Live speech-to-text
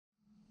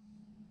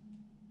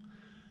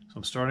So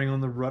I'm starting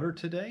on the rudder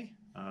today.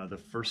 The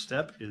first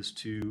step is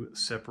to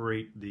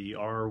separate the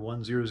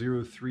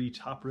R1003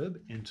 top rib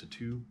into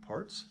two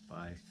parts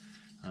by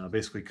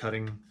basically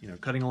cutting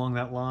along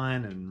that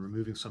line and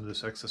removing some of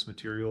this excess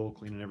material,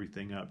 cleaning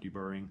everything up,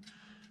 deburring.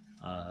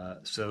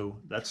 So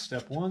that's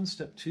step one.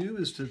 Step two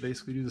is to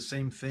basically do the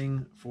same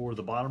thing for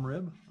the bottom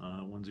rib,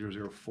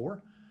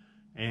 1004.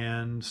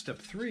 And step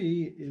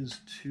three is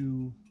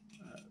to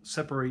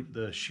separate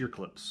the shear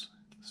clips.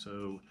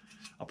 So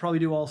I'll probably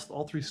do all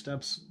three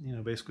steps,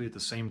 basically at the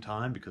same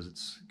time,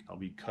 because I'll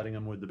be cutting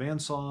them with the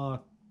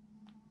bandsaw,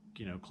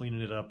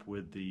 cleaning it up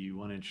with the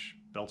 1-inch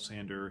belt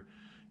sander,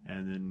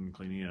 and then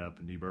cleaning it up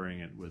and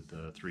deburring it with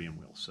the 3M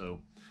wheel. So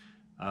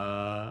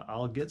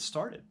I'll get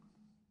started.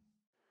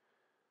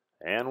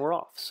 And we're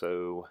off.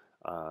 So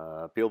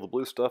peeled the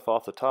blue stuff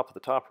off the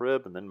top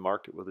rib and then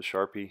marked it with a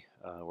Sharpie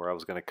where I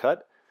was going to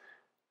cut.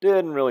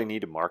 Didn't really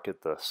need to mark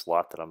it. The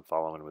slot that I'm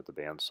following with the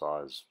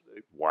bandsaw is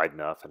wide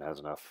enough and has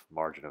enough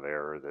margin of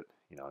error that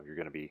you're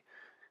going to be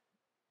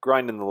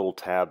grinding the little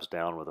tabs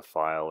down with a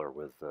file or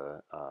with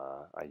the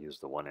I use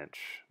the 1-inch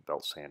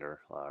belt sander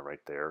right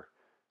there.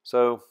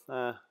 So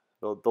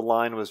the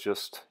line was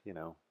just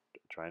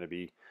trying to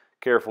be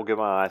careful, give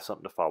my eye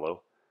something to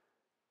follow.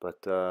 But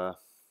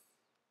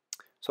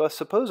so I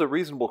suppose a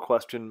reasonable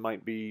question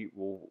might be,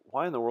 well,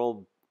 why in the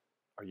world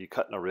are you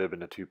cutting a rib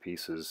into two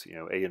pieces,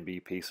 A and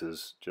B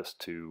pieces, just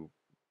to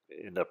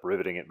end up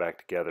riveting it back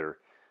together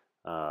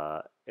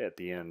at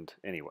the end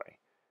anyway?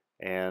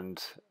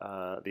 And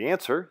the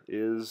answer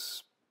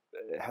is,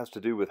 it has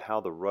to do with how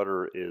the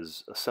rudder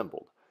is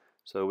assembled.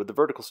 So with the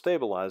vertical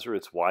stabilizer,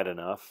 it's wide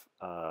enough,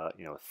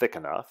 thick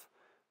enough.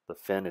 The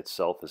fin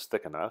itself is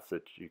thick enough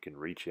that you can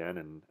reach in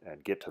and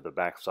get to the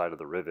back side of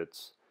the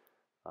rivets,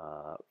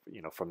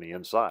 from the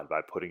inside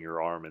by putting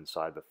your arm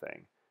inside the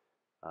thing.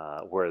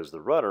 Whereas the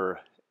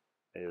rudder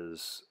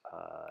is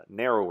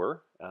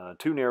narrower,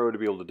 too narrow to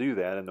be able to do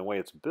that, and the way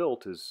it's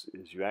built is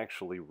you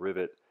actually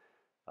rivet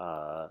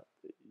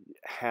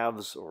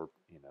halves, or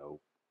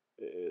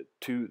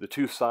the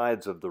two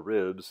sides of the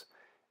ribs,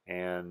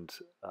 and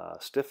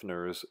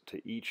stiffeners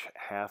to each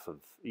half of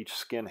each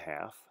skin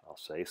half, I'll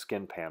say,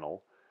 skin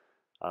panel,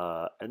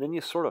 and then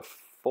you sort of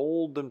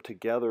fold them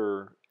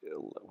together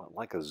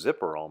like a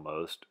zipper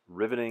almost,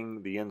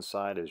 riveting the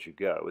inside as you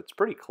go. It's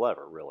pretty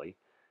clever, really.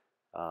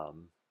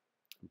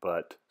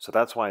 So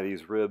that's why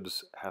these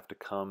ribs have to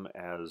come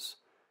as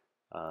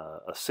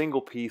a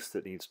single piece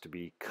that needs to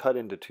be cut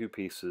into two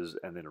pieces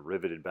and then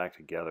riveted back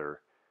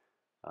together,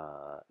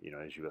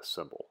 as you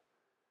assemble.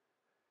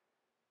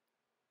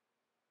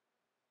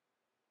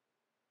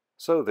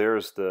 So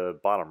there's the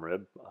bottom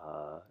rib,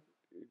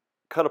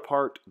 cut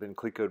apart, then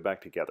clecoed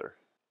back together.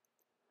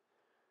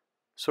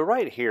 So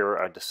right here,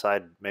 I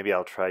decide maybe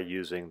I'll try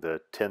using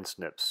the 10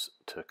 snips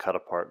to cut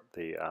apart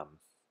the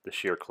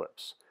shear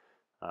clips,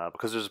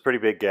 because there's a pretty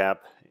big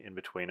gap in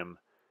between them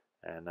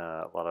and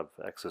a lot of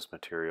excess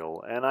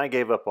material, and I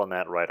gave up on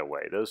that right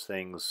away. Those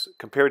things,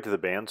 compared to the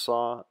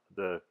bandsaw,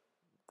 the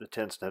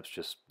 10 snips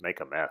just make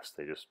a mess.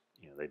 They just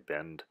they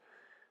bend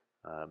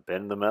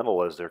the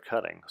metal as they're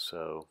cutting.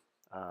 So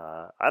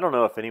I don't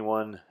know if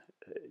anyone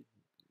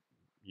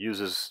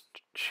uses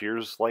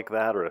shears like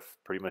that, or if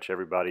pretty much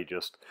everybody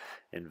just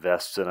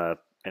invests in an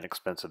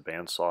inexpensive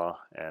bandsaw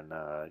and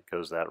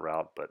goes that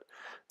route. But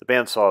the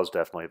bandsaw is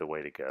definitely the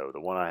way to go. The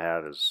one I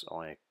have is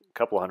only a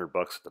couple $100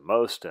 at the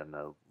most, and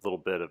a little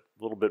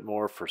bit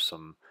more for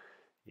some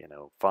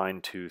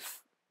fine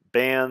tooth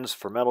bands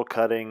for metal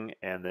cutting.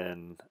 And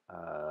then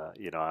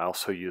I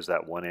also use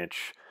that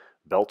 1-inch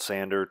belt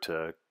sander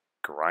to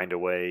grind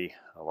away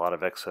a lot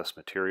of excess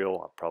material.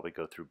 I'll probably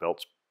go through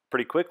belts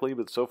pretty quickly,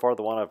 but so far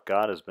the one I've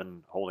got has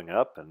been holding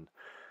up, and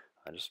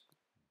I just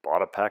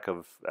bought a pack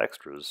of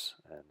extras,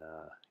 and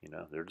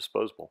they're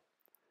disposable.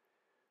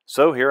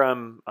 So here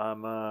I'm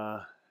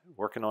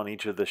working on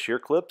each of the shear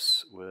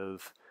clips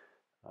with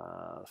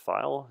a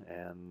file,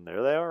 and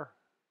there they are.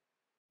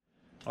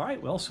 All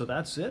right, well, so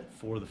that's it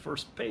for the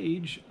first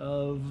page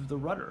of the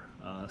rudder.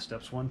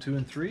 Steps 1, 2,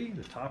 and 3,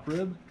 the top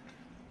rib,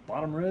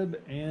 bottom rib,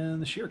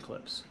 and the shear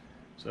clips.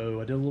 So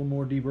I did a little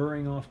more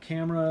deburring off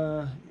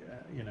camera,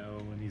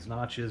 and these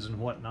notches and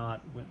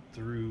whatnot, went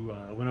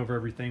over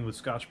everything with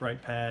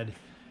Scotch-Brite pad,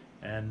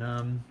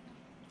 and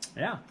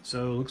yeah,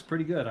 so it looks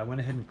pretty good. I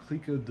went ahead and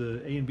clecoed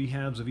the A and B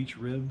halves of each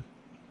rib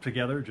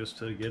together just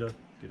to get a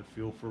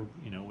feel for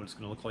what it's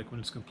going to look like when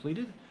it's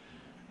completed.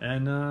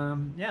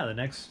 And yeah, the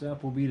next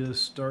step will be to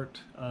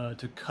start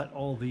to cut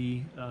all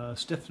the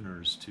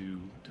stiffeners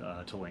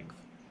to length.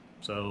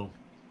 So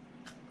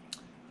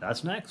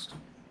that's next.